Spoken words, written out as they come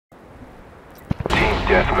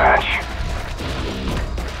deathmatch.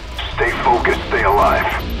 Stay focused, stay alive.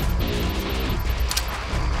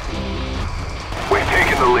 We've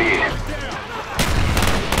taken the lead.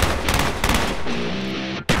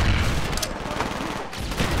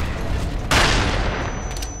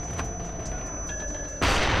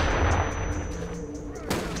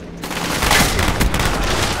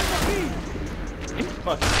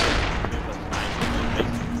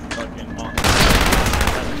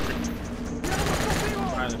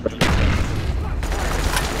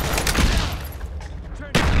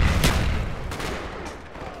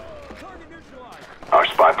 Our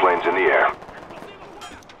spy plane's in the air.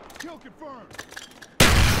 Kill confirmed.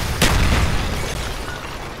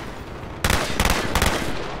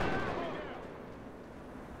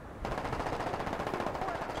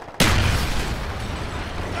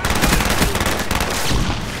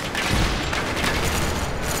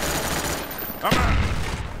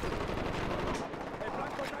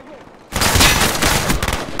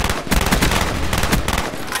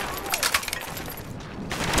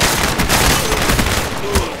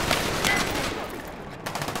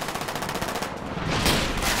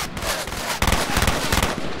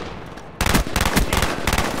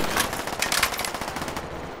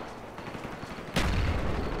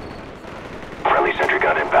 Friendly sentry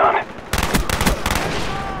gun inbound.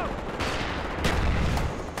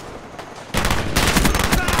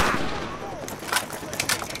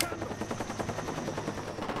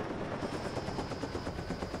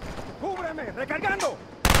 ¡Cúbreme! ¡Recargando!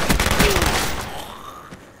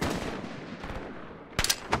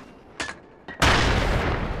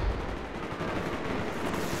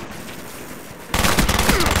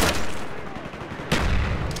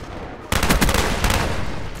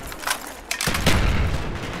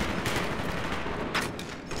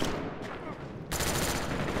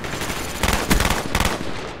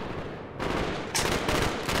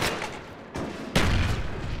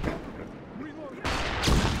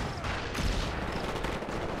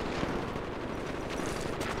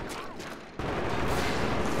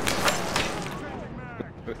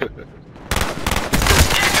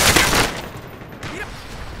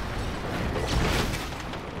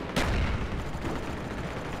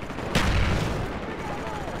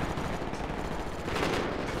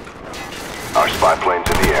 Our spy plane's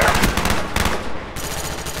in the air.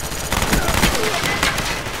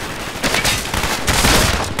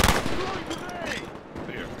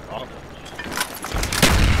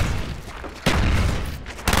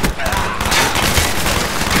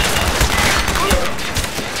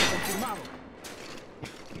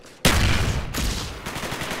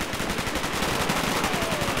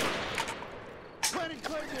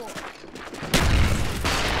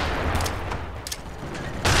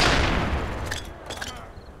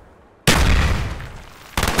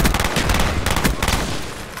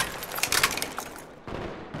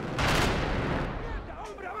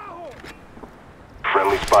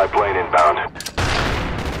 Friendly spy plane inbound.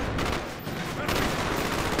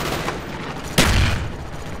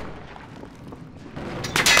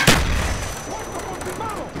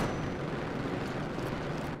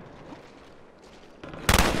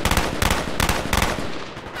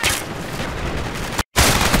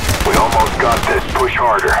 We almost got this. Push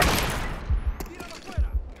harder.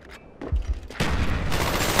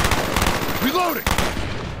 Reloading!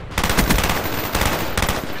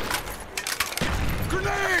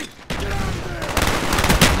 Grenade! Get out of there!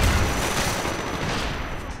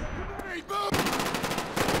 Grenade, boom!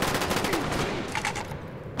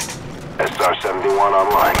 SR-71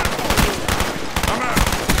 online. I'm out!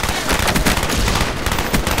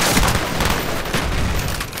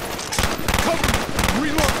 Cover me!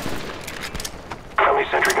 Reload! Friendly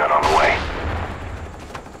sentry gun on the way.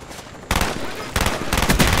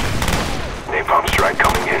 Napalm strike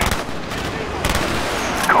coming in.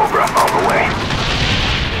 Cobra on the way.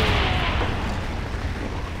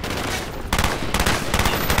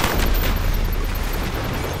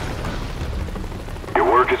 Your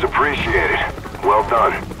work is appreciated. Well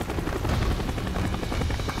done.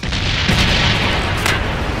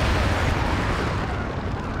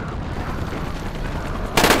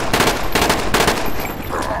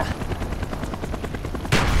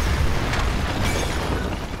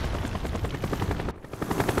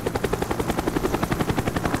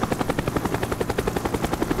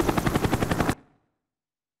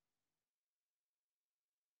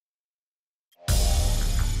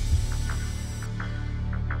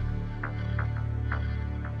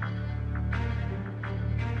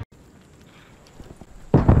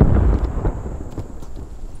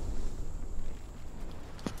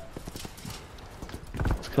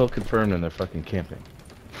 Kill confirmed and they're fucking camping.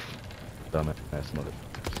 Dumbass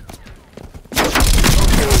motherfuckers.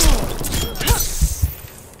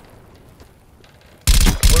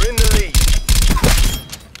 We're in the lead.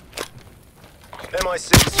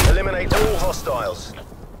 MI6, eliminate all hostiles.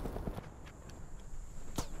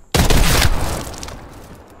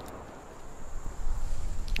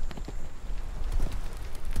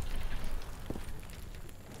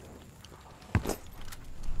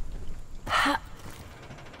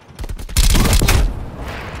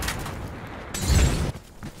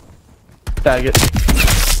 Faggot.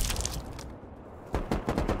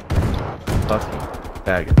 Fucking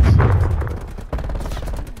faggots.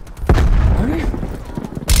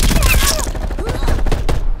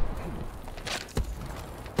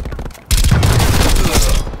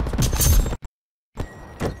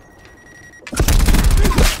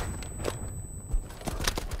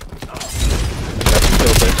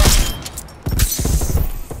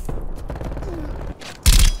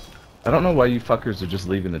 I don't know why you fuckers are just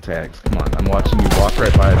leaving the tags. Come on, I'm watching you walk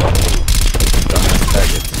right by it. Dumbass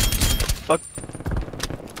faggots. Fuck.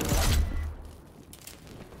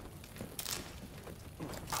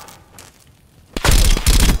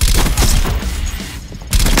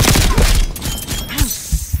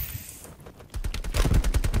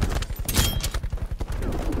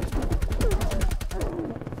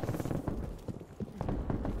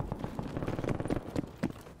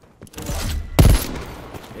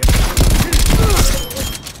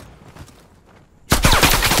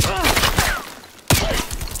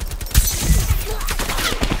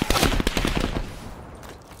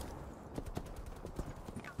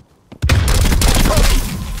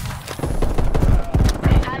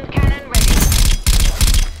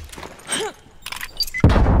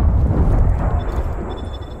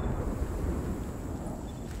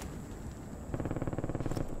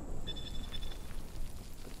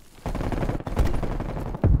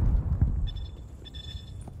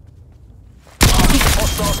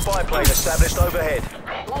 Hostile spy plane established overhead.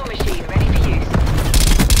 War machine ready for use.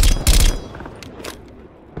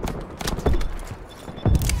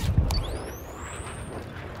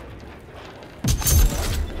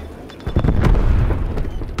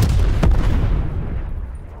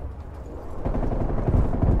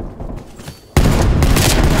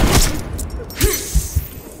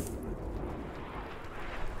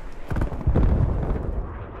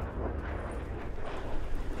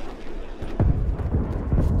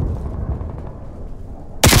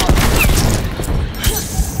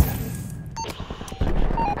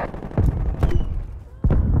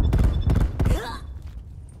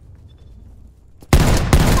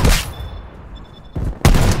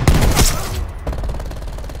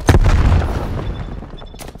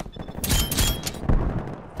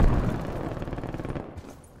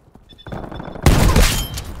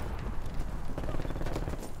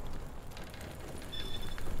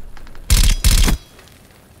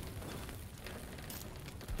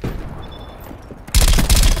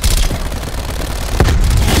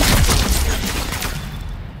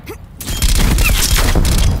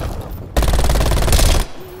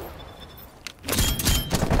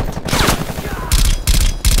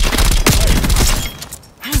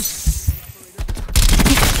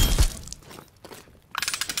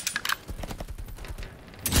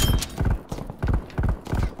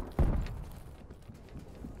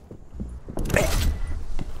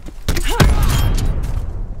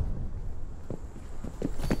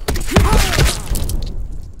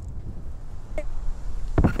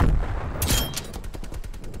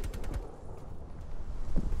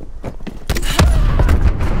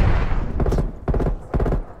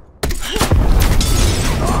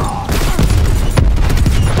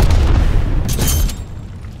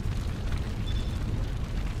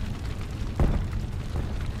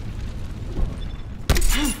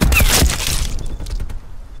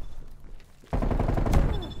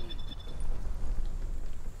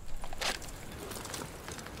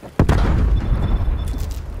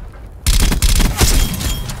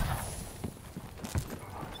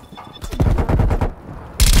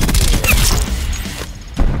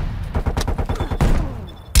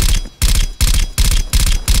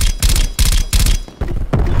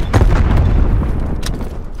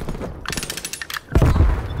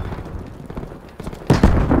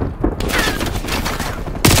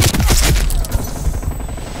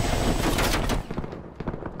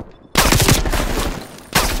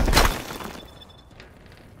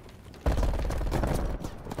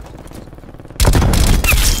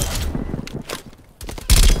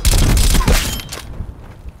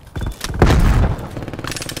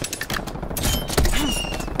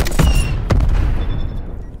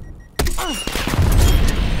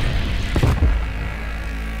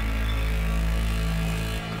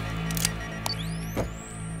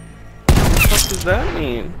 does that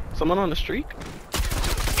mean? Someone on the streak?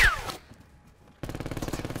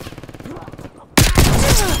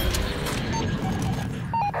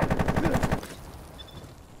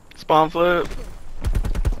 Spawn flip.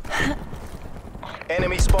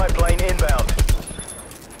 Enemy spy plane inbound.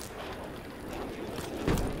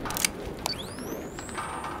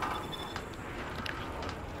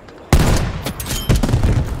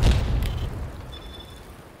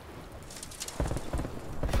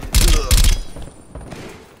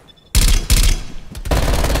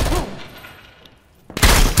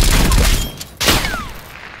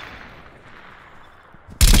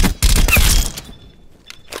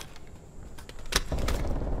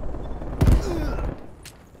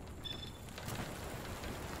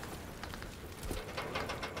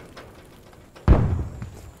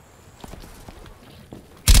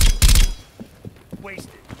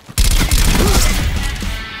 Wasted.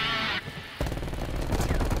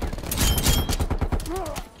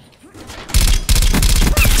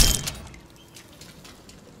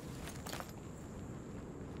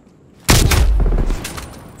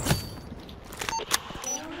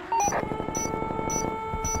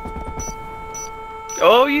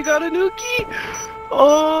 Oh, you got a nuke!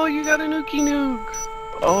 Oh, you got a nuke.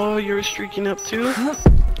 Oh, you're streaking up too?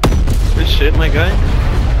 Good shit, my guy.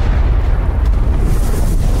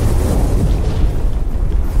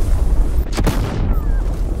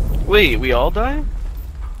 Wait, we all die?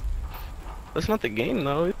 That's not the game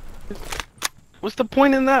though. What's the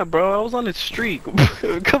point in that, bro? I was on a streak.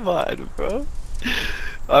 Come on, bro.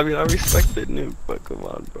 I mean, I respect the nuke, but come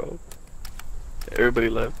on, bro. Everybody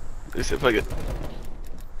left. Let's see if I get...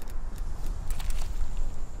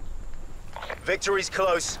 Victory's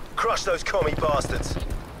close. Crush those commie bastards.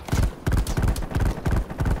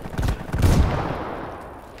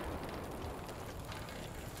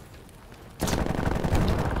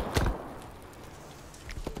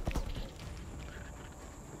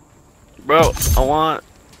 Bro, I want...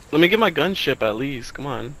 Let me get my gunship at least, come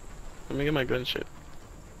on. Let me get my gunship.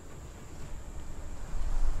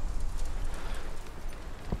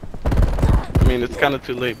 I mean, it's kind of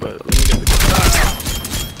too late, but let me get the gunship.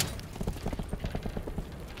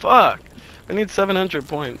 Fuck! I need 700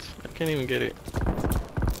 points. I can't even get it.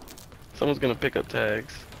 Someone's gonna pick up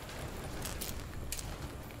tags.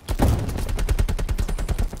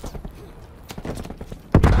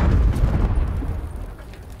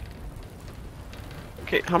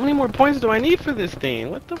 Okay, how many more points do I need for this thing?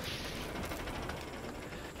 What the f...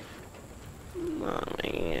 Oh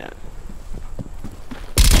man.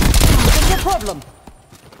 What's your problem?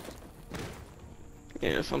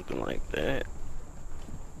 Yeah, something like that.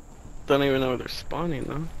 Don't even know where they're spawning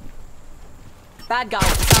though. Bad guy,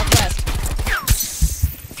 southwest.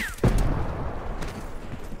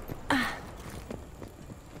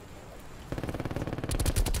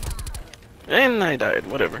 And I died.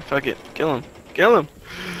 Whatever. Fuck it. Kill him. Kill him.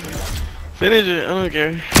 Finish it. I don't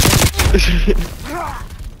care.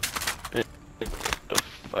 The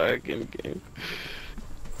fucking game.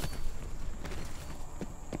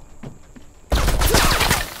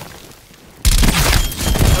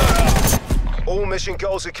 All mission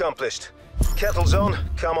goals accomplished. Kettle's on.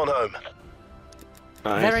 Come on home.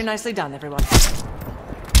 Nice. Very nicely done, everyone.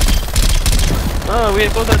 Oh, we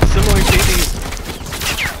both had similar KDs.